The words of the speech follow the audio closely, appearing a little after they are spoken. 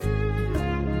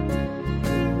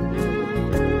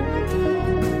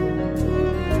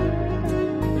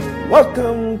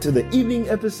Welcome to the evening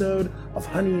episode of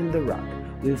Honey in the Rock.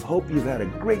 We hope you've had a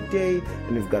great day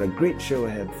and we've got a great show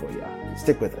ahead for you.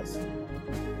 Stick with us.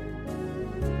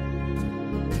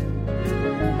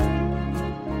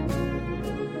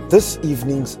 This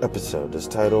evening's episode is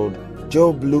titled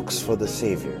Job Looks for the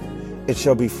Savior. It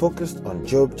shall be focused on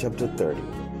Job chapter 30.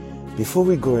 Before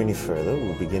we go any further,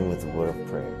 we'll begin with a word of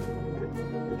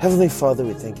prayer. Heavenly Father,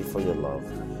 we thank you for your love.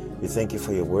 We thank you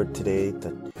for your word today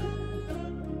that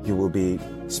you will be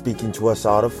speaking to us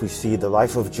out of. We see the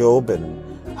life of Job and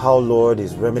how, Lord,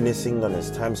 is reminiscing on his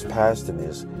times past and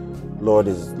his, Lord,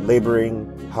 is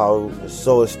laboring, how his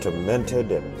soul is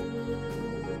tormented,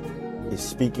 and is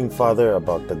speaking, Father,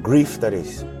 about the grief that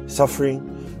he's suffering.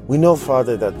 We know,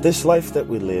 Father, that this life that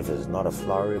we live is not a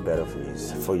flowery bed of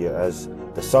ease. For you, as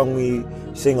the song we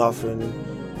sing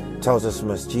often tells us,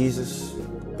 must Jesus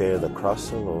bear the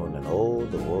cross alone, and oh,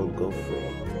 the world go free.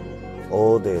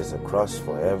 Oh, there's a cross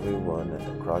for everyone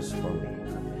and a cross for me.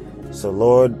 So,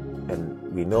 Lord, and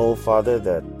we know, Father,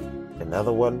 that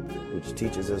another one which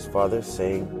teaches us, Father,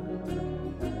 saying,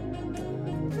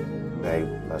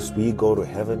 must we go to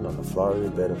heaven on a flowery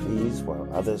bed of ease while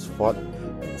others fought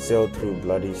and sailed through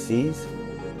bloody seas?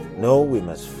 No, we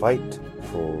must fight,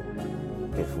 for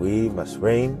if we must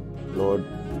reign, Lord,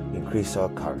 increase our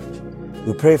courage.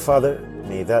 We pray, Father,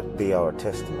 may that be our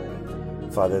testimony.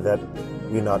 Father, that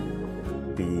we not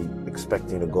be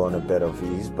expecting to go on a bed of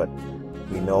ease, but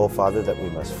we know, Father, that we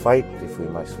must fight if we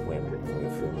must win,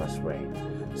 if we must reign.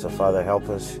 So, Father, help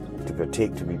us to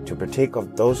partake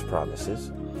of those promises,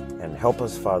 and help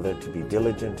us, Father, to be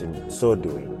diligent in so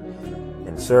doing,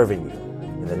 in serving you.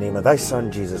 In the name of thy Son,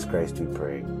 Jesus Christ, we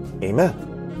pray. Amen.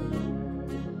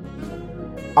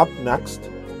 Up next,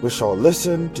 we shall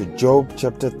listen to Job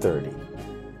chapter 30.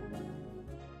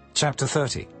 Chapter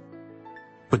 30.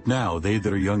 But now they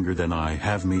that are younger than I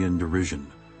have me in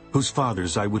derision, whose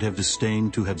fathers I would have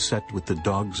disdained to have set with the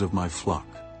dogs of my flock.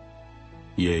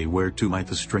 Yea, whereto might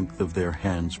the strength of their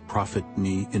hands profit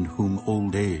me, in whom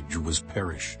old age was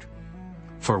perished?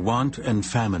 For want and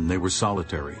famine they were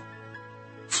solitary,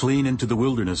 fleeing into the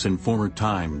wilderness in former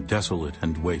time, desolate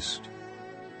and waste,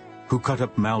 who cut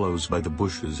up mallows by the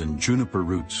bushes and juniper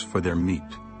roots for their meat.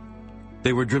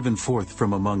 They were driven forth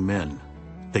from among men.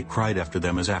 They cried after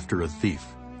them as after a thief,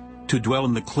 to dwell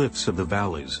in the cliffs of the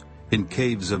valleys, in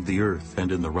caves of the earth and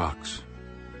in the rocks.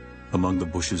 Among the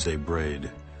bushes they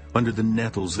brayed, under the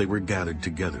nettles they were gathered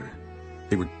together.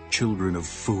 They were children of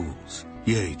fools,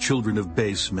 yea, children of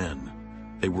base men.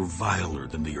 They were viler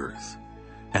than the earth.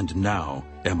 And now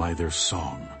am I their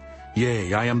song,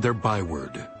 yea, I am their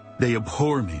byword. They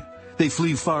abhor me, they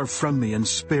flee far from me, and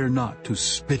spare not to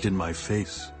spit in my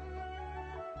face.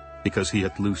 Because he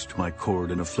hath loosed my cord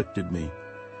and afflicted me,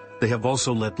 they have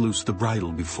also let loose the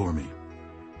bridle before me.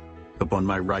 Upon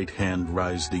my right hand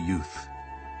rise the youth.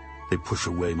 They push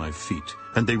away my feet,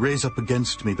 and they raise up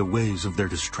against me the ways of their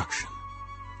destruction.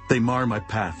 They mar my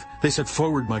path, they set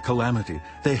forward my calamity,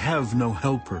 they have no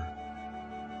helper.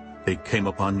 They came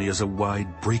upon me as a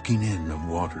wide breaking in of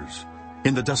waters.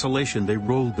 In the desolation they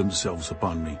rolled themselves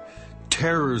upon me.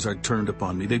 Terrors are turned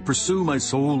upon me, they pursue my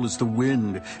soul as the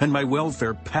wind, and my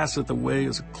welfare passeth away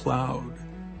as a cloud.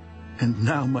 And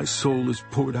now my soul is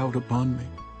poured out upon me.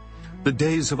 The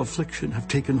days of affliction have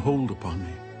taken hold upon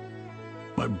me.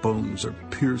 My bones are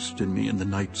pierced in me in the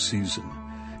night season,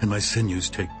 and my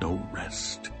sinews take no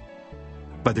rest.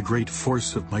 By the great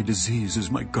force of my disease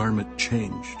is my garment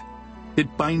changed.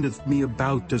 It bindeth me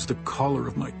about as the collar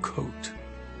of my coat.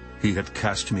 He hath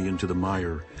cast me into the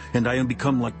mire, and I am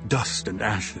become like dust and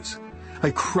ashes.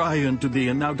 I cry unto thee,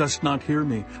 and thou dost not hear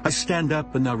me. I stand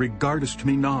up, and thou regardest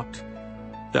me not.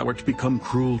 Thou art become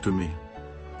cruel to me.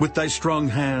 With thy strong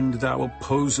hand thou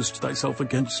opposest thyself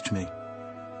against me.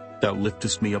 Thou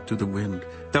liftest me up to the wind.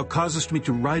 Thou causest me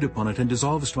to ride upon it, and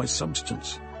dissolvest my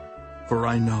substance. For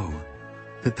I know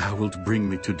that thou wilt bring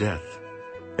me to death,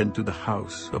 and to the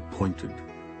house appointed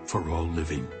for all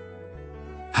living.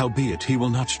 Howbeit he will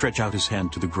not stretch out his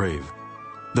hand to the grave,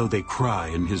 though they cry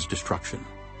in his destruction.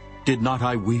 Did not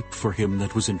I weep for him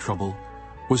that was in trouble?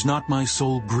 Was not my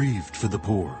soul grieved for the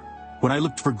poor? When I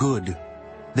looked for good,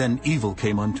 then evil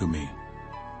came unto me.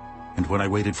 And when I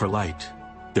waited for light,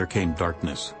 there came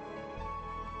darkness.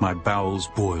 My bowels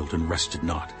boiled and rested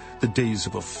not. The days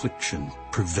of affliction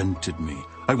prevented me.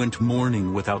 I went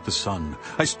mourning without the sun.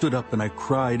 I stood up and I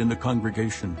cried in the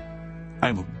congregation. I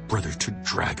am a brother to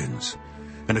dragons,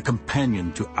 and a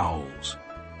companion to owls.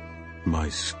 My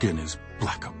skin is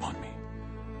black upon me,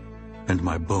 and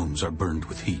my bones are burned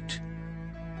with heat.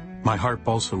 My harp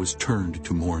also is turned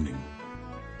to mourning,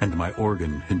 and my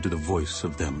organ into the voice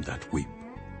of them that weep.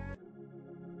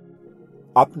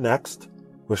 Up next,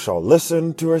 we shall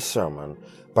listen to a sermon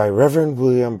by Reverend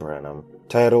William Branham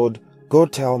titled, Go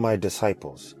Tell My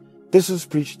Disciples. This was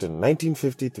preached in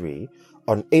 1953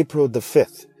 on April the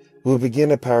 5th. We'll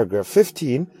begin at paragraph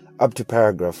 15 up to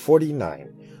paragraph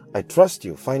 49. I trust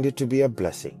you find it to be a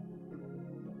blessing.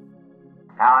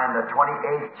 Now in the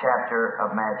 28th chapter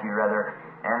of Matthew,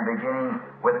 and beginning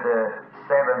with the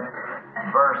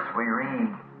 7th verse, we read,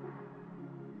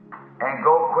 And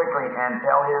go quickly and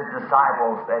tell his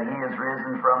disciples that he is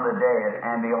risen from the dead,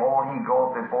 and behold, he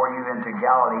goeth before you into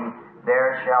Galilee,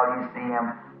 there shall ye see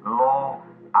him. Lo,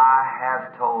 I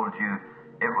have told you.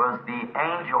 It was the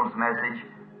angel's message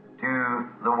to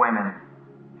the women,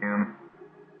 to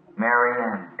Mary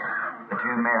and the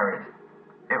two Marys.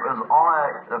 It was on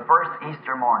the first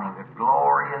Easter morning. The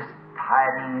glorious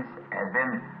tidings had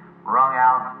been rung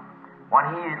out. When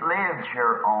he lived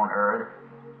here on earth,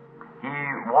 he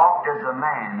walked as a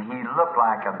man. He looked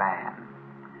like a man.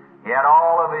 He had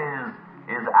all of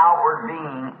his outward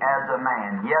being as a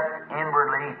man, yet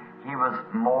inwardly he was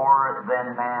more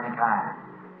than mankind.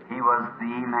 He was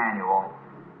the Emmanuel.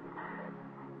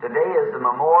 Today is the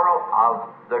memorial of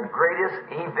the greatest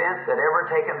event that ever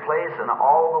taken place in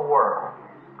all the world.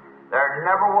 There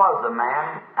never was a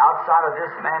man outside of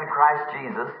this man, Christ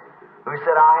Jesus, who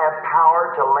said, I have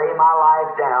power to lay my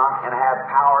life down and have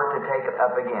power to take it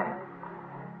up again.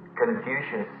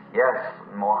 Confucius, yes,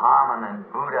 Mohammed and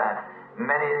Buddha,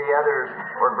 many of the others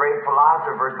were great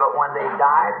philosophers, but when they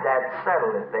died, that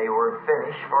settled it. They were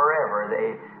finished forever.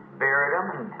 They buried them,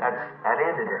 and that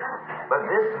ended it.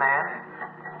 But this man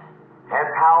had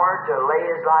power to lay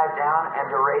his life down and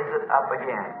to raise it up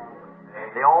again.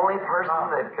 The only person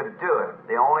that could do it,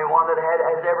 the only one that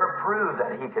has ever proved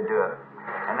that he could do it.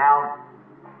 And now,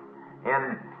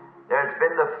 there's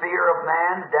been the fear of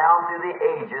man down through the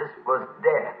ages was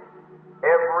death.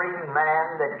 Every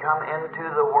man that come into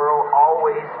the world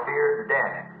always feared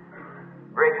death.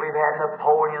 Great, we've had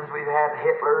Napoleons, we've had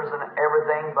Hitlers and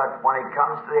everything, but when it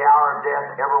comes to the hour of death,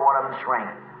 every one of them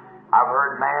shrank. I've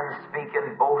heard man speak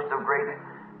and boast of great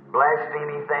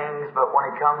blasphemy things, but when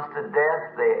it comes to death,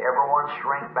 everyone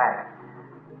shrink back.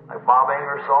 Like Bob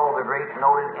Ingersoll, the great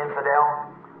noted infidel,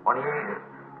 when he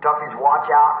took his watch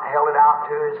out, held it out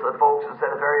to the folks and said,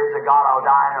 if there is a God, I'll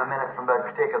die in a minute from the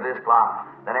tick of this clock.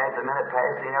 Then as the minute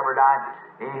passed, he never died.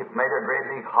 He made a great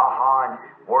big ha-ha and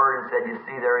word and said, you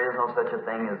see, there is no such a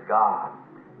thing as God.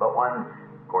 But when,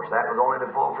 of course, that was only to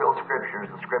fulfill Scriptures.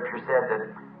 The Scripture said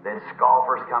that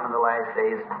scoffers come in the last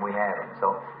days, and we have them.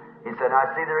 So he said, I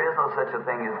see there is no such a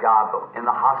thing as God. But in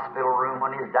the hospital room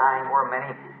when he was dying, where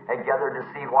many had gathered to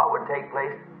see what would take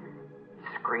place, he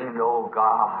screamed, oh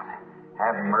God,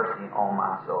 have mercy on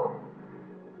my soul.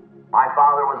 My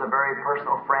father was a very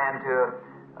personal friend to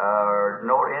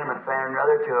intimate friend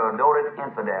rather, to a noted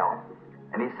infidel.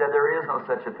 And he said there is no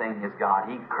such a thing as God.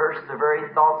 He cursed the very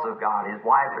thoughts of God. His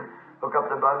wife would hook up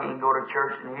the buggy and go to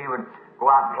church, and he would go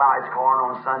out and plow his corn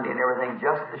on Sunday and everything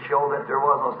just to show that there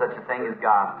was no such a thing as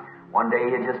God. One day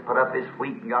he had just put up his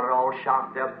wheat and got it all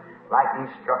shocked up. Lightning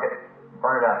struck it,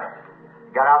 burned it up.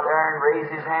 Got out there and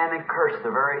raised his hand and cursed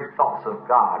the very thoughts of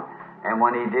God. And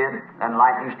when he did, and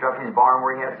lightning struck his barn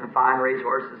where he had some fine race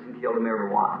horses and killed them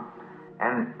every one.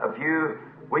 And a few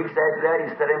weeks after that, he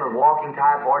set him with walking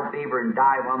typhoid fever and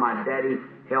died while my daddy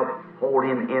helped hold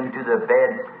him into the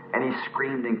bed. And he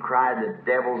screamed and cried. The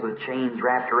devils with chains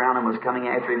wrapped around him was coming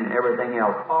after him and everything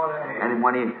else. And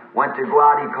when he went to go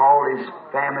out, he called his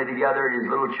family together, his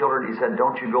little children. He said,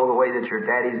 don't you go the way that your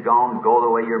daddy's gone. Go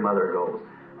the way your mother goes.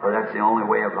 For that's the only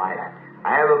way of life.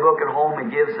 I have a book at home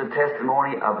that gives the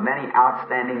testimony of many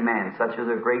outstanding men, such as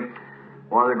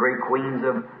one of the great queens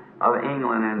of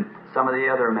England and some of the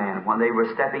other men. When they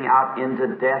were stepping out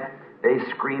into death, they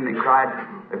screamed and cried.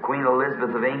 The Queen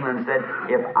Elizabeth of England said,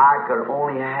 if I could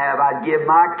only I'd give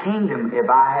my kingdom if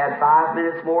I had 5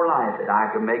 minutes more life, that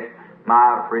I could make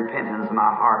my repentance,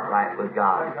 my heart right with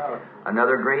God.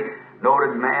 Another great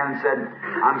noted man said,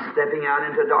 I'm stepping out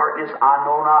into darkness. I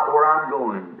know not where I'm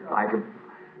going.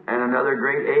 And another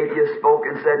great atheist spoke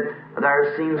and said,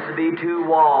 there seems to be two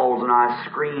walls. And I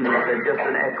screamed and said, just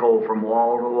an echo from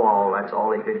wall to wall. That's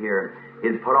all he could hear.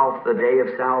 He'd put off the day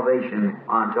of salvation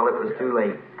until it was too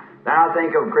late. Then I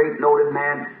think of a great noted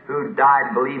man who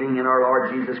died believing in our Lord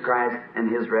Jesus Christ and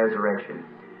His resurrection.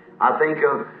 I think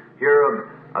of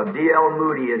D.L.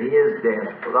 Moody at his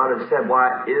death. Without have said,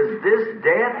 why, is this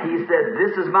death? He said,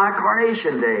 this is my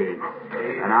coronation day.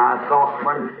 And I thought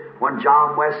when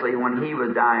John Wesley, when he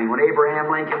was dying, when Abraham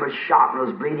Lincoln was shot and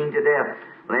was bleeding to death,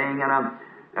 laying in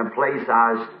a place,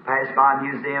 I passed by a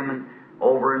museum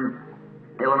over in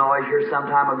Illinois here some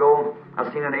time ago.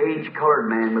 I seen an aged colored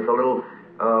man with a little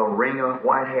ring of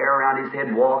white hair around his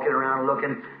head, walking around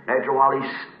looking. After a while he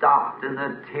stopped and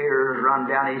the tears run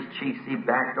down his cheeks. He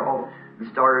backed off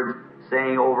and started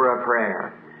saying over a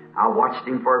prayer. I watched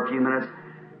him for a few minutes.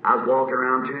 I was walking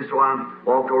around too, so I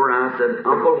walked over and I said,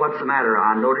 Uncle, what's the matter?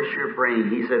 I noticed you're praying.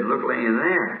 He said, look laying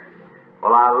there.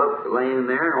 Well, I looked laying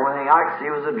there, and the only thing I could see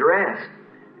was a dress.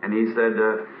 And he said,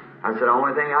 I said, the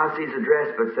only thing I see is a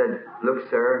dress, but said, look,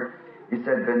 sir, he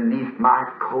said, beneath my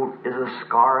coat is a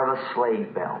scar of a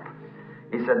slave belt.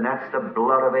 He said, and that's the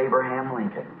blood of Abraham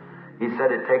Lincoln. He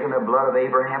said, it taken the blood of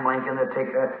Abraham Lincoln to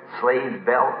take that slave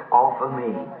belt off of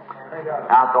me.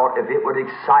 I thought if it would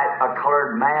excite a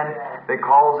colored man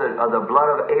because of the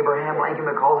blood of Abraham Lincoln,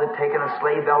 because it taken a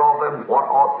slave belt off him, what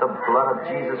ought the blood of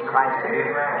Jesus Christ to do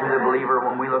to the believer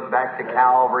when we look back to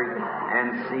Calvary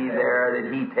and see there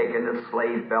that He taken the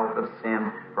slave belt of sin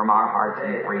from our hearts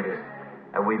and freed us,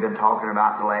 that we've been talking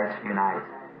about in the last few nights.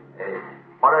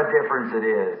 What a difference it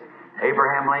is.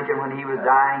 Abraham Lincoln, when he was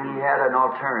dying, he had an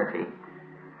alternative.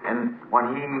 And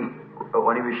when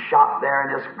he was shot there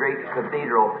in this great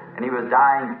cathedral and he was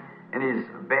dying in his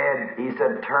bed, he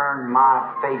said, turn my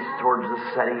face towards the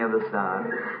setting of the sun.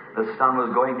 The sun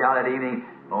was going down that evening.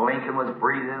 Lincoln was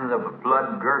breathing, the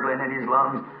blood gurgling in his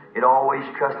lungs. He'd always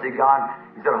trusted God.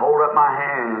 He said, hold up my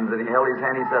hands. And he held his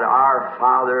hand. He said, Our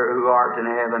Father who art in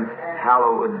heaven,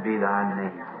 hallowed be thy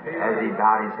name. As he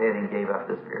bowed his head and gave up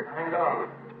the spirit.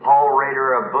 Paul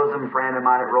Rader, a bosom friend of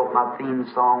mine that wrote my theme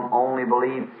song, Only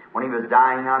Believe, when he was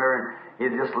dying under, and he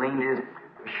had just leaned his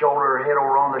head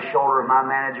over on the shoulder of my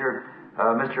manager,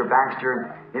 Mr.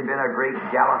 Baxter. He'd been a great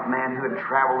gallant man who had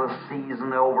traveled the seas and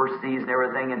the overseas and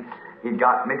everything, and he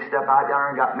got mixed up out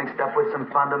there and got mixed up with some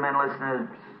fundamentalists, and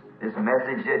his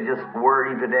message had just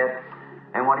worried him to death.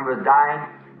 And when he was dying,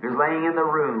 he was laying in the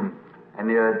room, and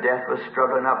death was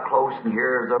struggling up close, and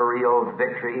here's a real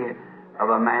victory of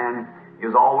a man. He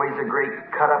was always a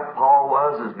great cut-up, Paul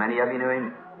was, as many of you knew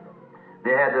him.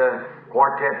 They had a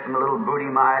quartet from the little Booty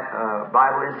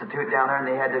Bible Institute down there, and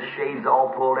they had the shades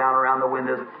all pulled down around the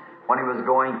windows. When he was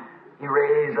going, he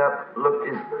raised up,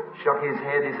 shook his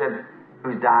head. He said,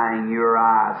 who's dying? You or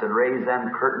I? I said, raise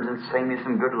them curtains and sing me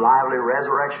some good, lively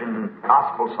resurrection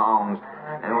gospel songs.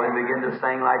 And when he began to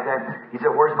sing like that, he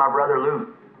said, where's my brother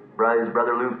Luke? His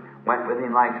brother Luke went with him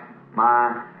like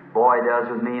my boy does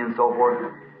with me and so forth.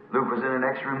 Luke was in the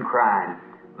next room crying.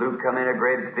 Luke come in, a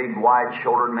great, big,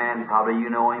 wide-shouldered man. Probably you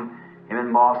know him. Him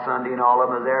and Ma Sunday and all of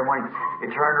them was there. When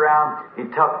he turned around, he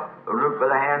took Luke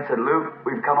by the hand and said, Luke,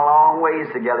 we've come a long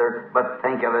ways together, but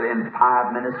think of it, in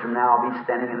 5 minutes from now I'll be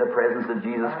standing in the presence of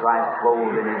Jesus Christ,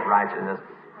 clothed in His righteousness.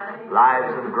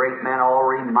 Lives of great men all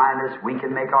remind us we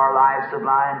can make our lives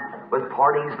sublime. With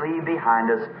partings leave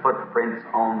behind us footprints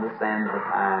on the sands of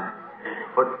time.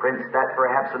 Footprints that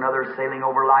perhaps another sailing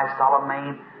over life's solemn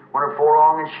main, when her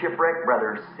forlong and shipwrecked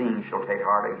brothers seeing shall take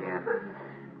heart again.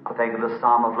 I think of the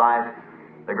Psalm of Life.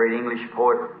 The great English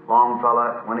poet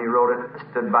Longfellow, when he wrote it,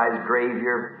 stood by his grave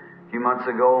here a few months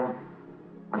ago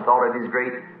and thought of his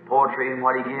great poetry and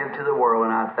what he gave to the world.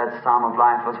 And that Psalm of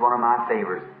Life was one of my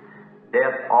favorites.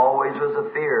 Death always was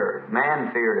a fear.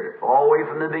 Man feared it. All the way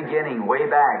from the beginning, way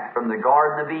back, from the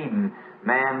Garden of Eden,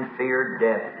 man feared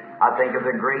death. I think of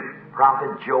the great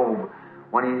prophet Job,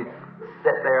 when he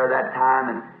sat there that time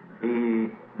and he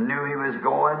knew he was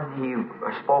going. He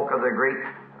spoke of the great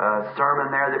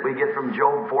sermon there that we get from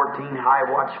Job 14, how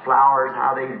he watched flowers,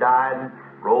 how they died and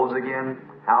rose again,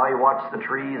 how he watched the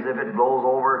trees, if it blows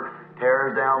over,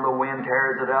 tears down, the wind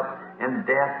tears it up, and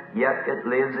death, yet it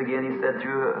lives again. He said,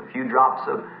 through a few drops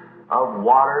of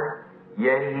water,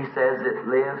 yea, he says it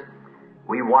lives.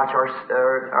 We watch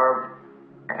our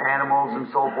animals and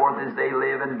so forth as they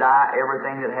live and die.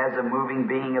 Everything that has a moving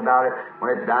being about it,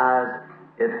 when it dies,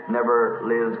 it never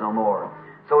lives no more.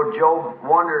 So Job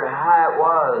wondered how it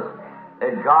was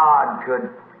that God could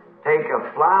take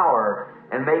a flower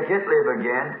and make it live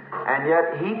again, and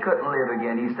yet he couldn't live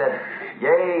again. He said,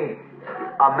 yea,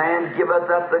 a man giveth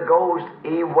up the ghost,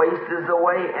 he wasteth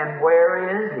away, and where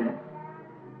is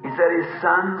he? He said his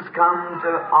sons come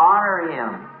to honor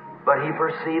him, but he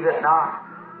perceiveth not.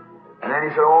 And then he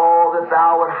said, oh, that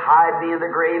thou would hide me in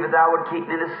the grave, that thou would keep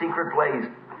me in a secret place,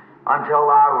 until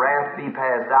thy wrath be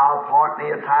past. Thou appoint me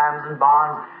at times and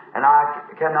bonds, and I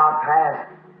cannot pass.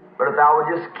 But if thou would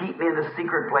just keep me in the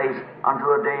secret place until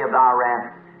the day of thy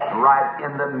wrath, right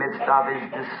in the midst of his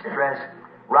distress,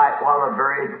 right while the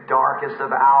very darkest of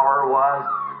hour was,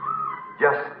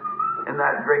 just in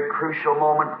that great crucial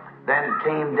moment, then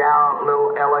came down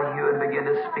little Elihu and began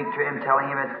to speak to him, telling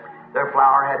him that their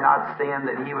flower had not sinned,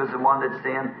 that he was the one that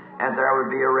sinned, and there would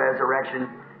be a resurrection.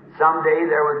 Someday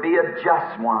there would be a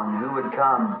just one who would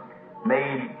come,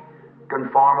 made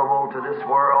conformable to this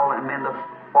world, and in the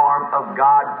form of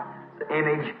God's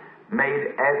image,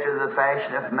 made after the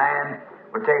fashion of man,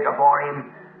 would take upon him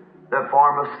the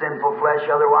form of sinful flesh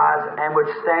otherwise, and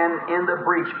would stand in the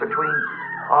breach between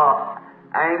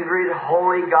angry,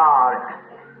 holy God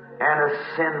and a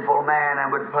sinful man,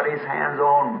 and would put his hands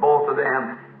on both of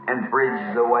them and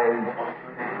bridge the way.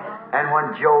 And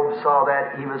when Job saw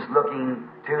that, he was looking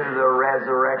to the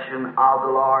resurrection of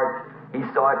the Lord. He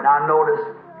saw it. Now notice,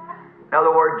 in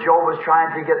other words, Job was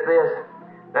trying to get this,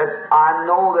 that I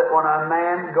know that when a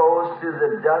man goes to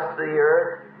the dust of the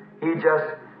earth, he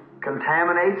just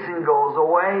contaminates and goes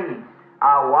away.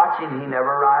 I watch him, he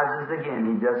never rises again.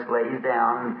 He just lays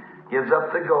down and gives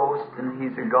up the ghost, and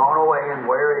he's gone away, and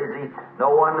where is he?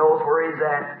 No one knows where he's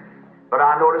at. But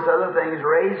I notice other things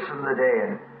raised from the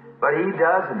dead, but he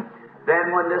doesn't.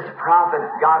 Then when this prophet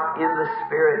got in the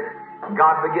Spirit,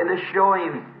 God began to show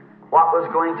him what was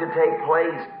going to take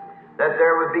place, that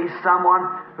there would be someone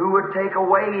who would take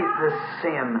away the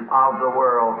sin of the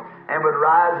world and would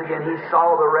rise again. He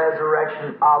saw the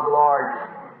resurrection of the Lord.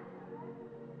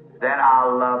 Then I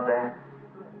love that.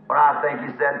 When I think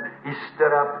he said, he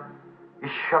stood up, he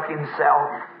shook himself,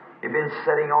 he'd been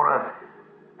sitting on a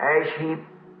ash heap.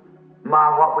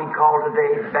 What we call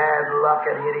today bad luck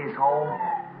had hit his home.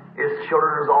 His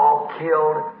children was all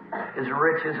killed. His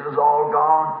riches was all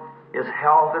gone. His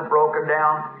health had broken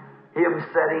down. Him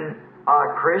setting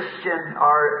a Christian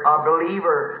or a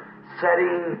believer,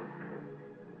 setting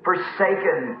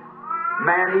forsaken.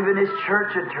 Man, even his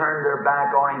church had turned their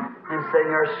back on him and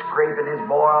sitting there scraping his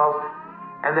boils.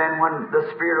 And then when the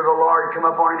Spirit of the Lord come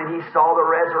upon him and he saw the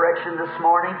resurrection this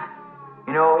morning,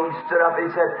 you know, he stood up and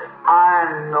he said,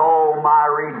 I know my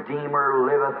Redeemer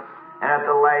liveth, and at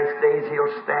the last days he'll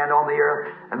stand on the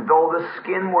earth. And though the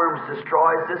skin worms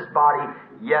destroys this body,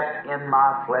 yet in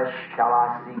my flesh shall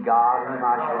I see God, whom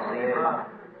I shall see him.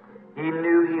 He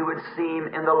knew he would see him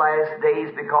in the last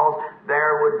days because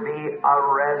there would be a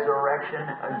resurrection,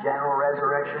 a general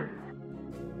resurrection.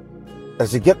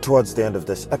 As we get towards the end of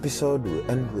this episode, we'll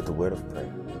end with a word of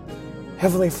prayer.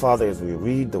 Heavenly Father, as we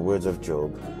read the words of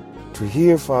Job, to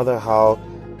hear, Father, how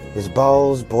his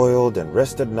bowels boiled and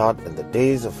rested not, and the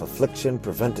days of affliction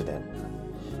prevented him.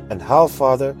 And how,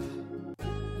 Father,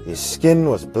 his skin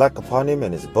was black upon him,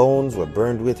 and his bones were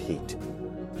burned with heat.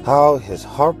 How his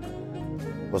harp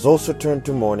was also turned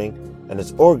to mourning, and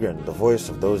his organ the voice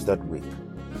of those that weep.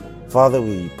 Father,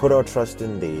 we put our trust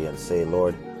in Thee and say,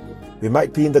 Lord, we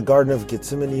might be in the Garden of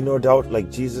Gethsemane, no doubt,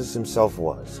 like Jesus Himself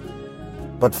was.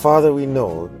 But Father, we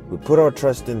know we put our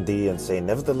trust in Thee and say,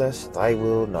 nevertheless, Thy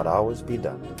will, not ours, be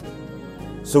done.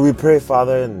 So we pray,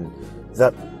 Father, and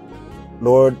that,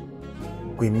 Lord,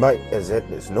 we might, as it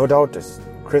is no doubt as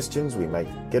Christians, we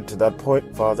might get to that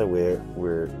point, Father, where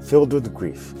we're filled with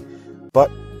grief. But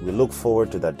we look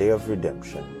forward to that day of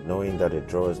redemption, knowing that it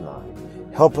draws nigh.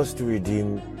 Help us to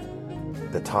redeem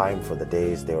the time, for the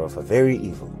days thereof are very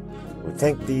evil. We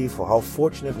thank Thee for how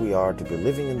fortunate we are to be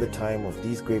living in the time of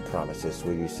these great promises,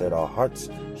 where You said our hearts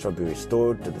shall be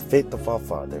restored to the faith of our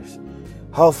fathers.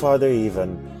 How, Father,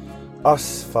 even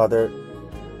us, Father,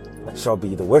 shall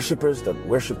be the worshippers that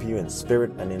worship You in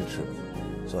spirit and in truth.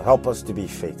 So help us to be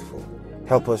faithful.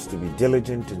 Help us to be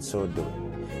diligent in so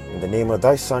doing. In the name of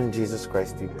Thy Son, Jesus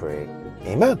Christ, we pray.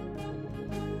 Amen.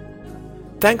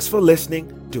 Thanks for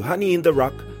listening to Honey in the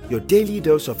Rock, your daily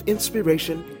dose of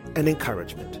inspiration and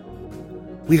encouragement.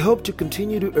 We hope to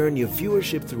continue to earn your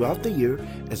viewership throughout the year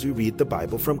as we read the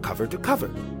Bible from cover to cover.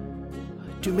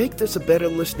 To make this a better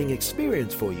listening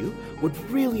experience for you, would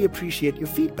really appreciate your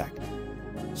feedback.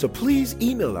 So please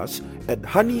email us at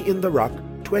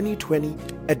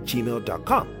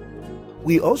honeyintherock2020@gmail.com.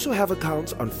 We also have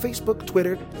accounts on Facebook,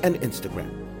 Twitter, and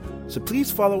Instagram. So please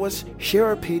follow us, share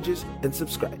our pages, and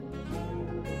subscribe.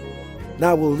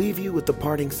 Now we'll leave you with the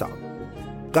parting song.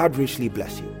 God richly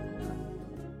bless you.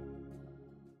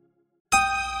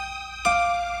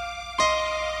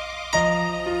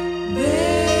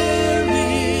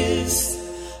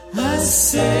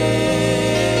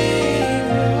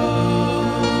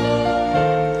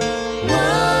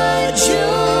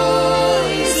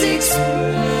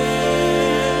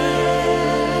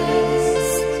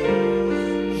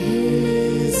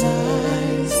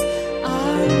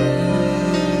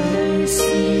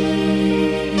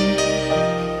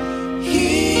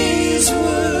 He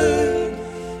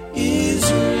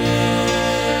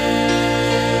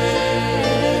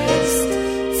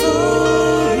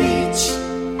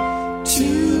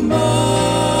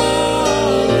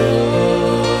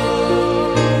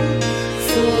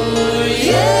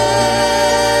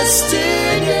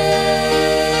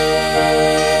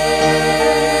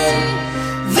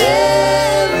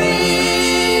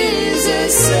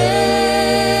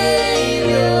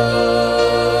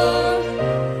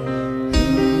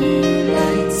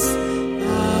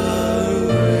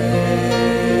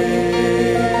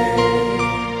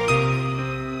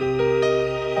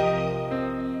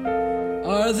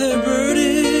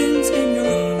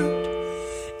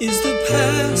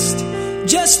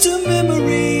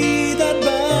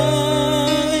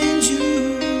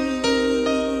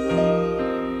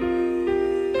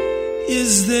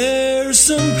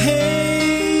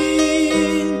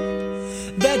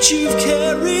that you've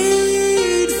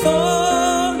carried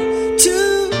for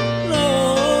too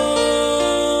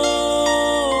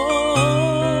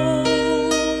long.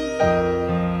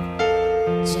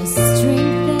 Just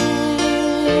strengthen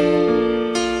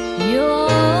your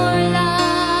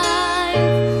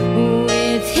life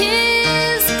with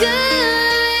His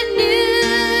good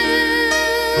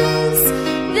news.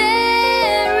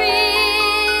 There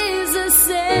is a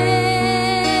Savior,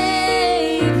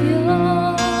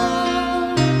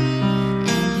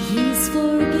 and He's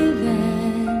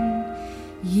forgiven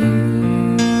you.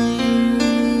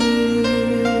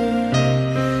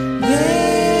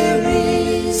 There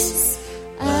is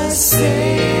a Savior.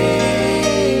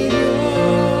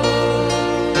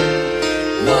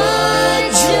 What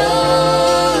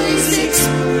joys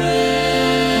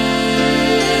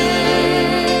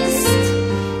expressed!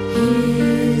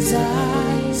 His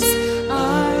eyes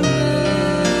are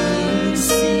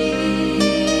mercy.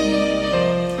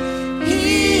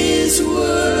 His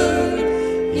word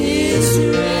is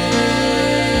rest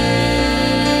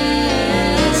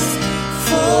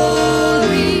for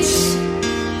each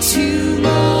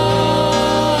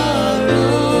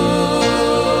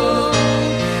tomorrow.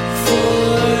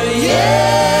 For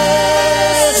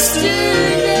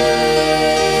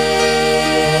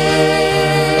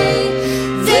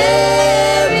yesterday,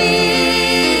 there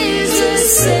is a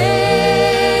Savior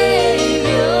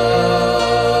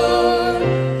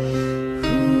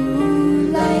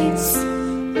Who lights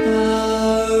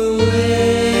our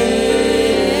way.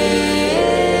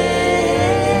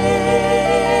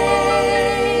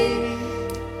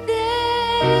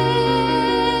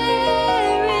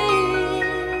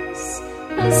 there is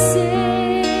a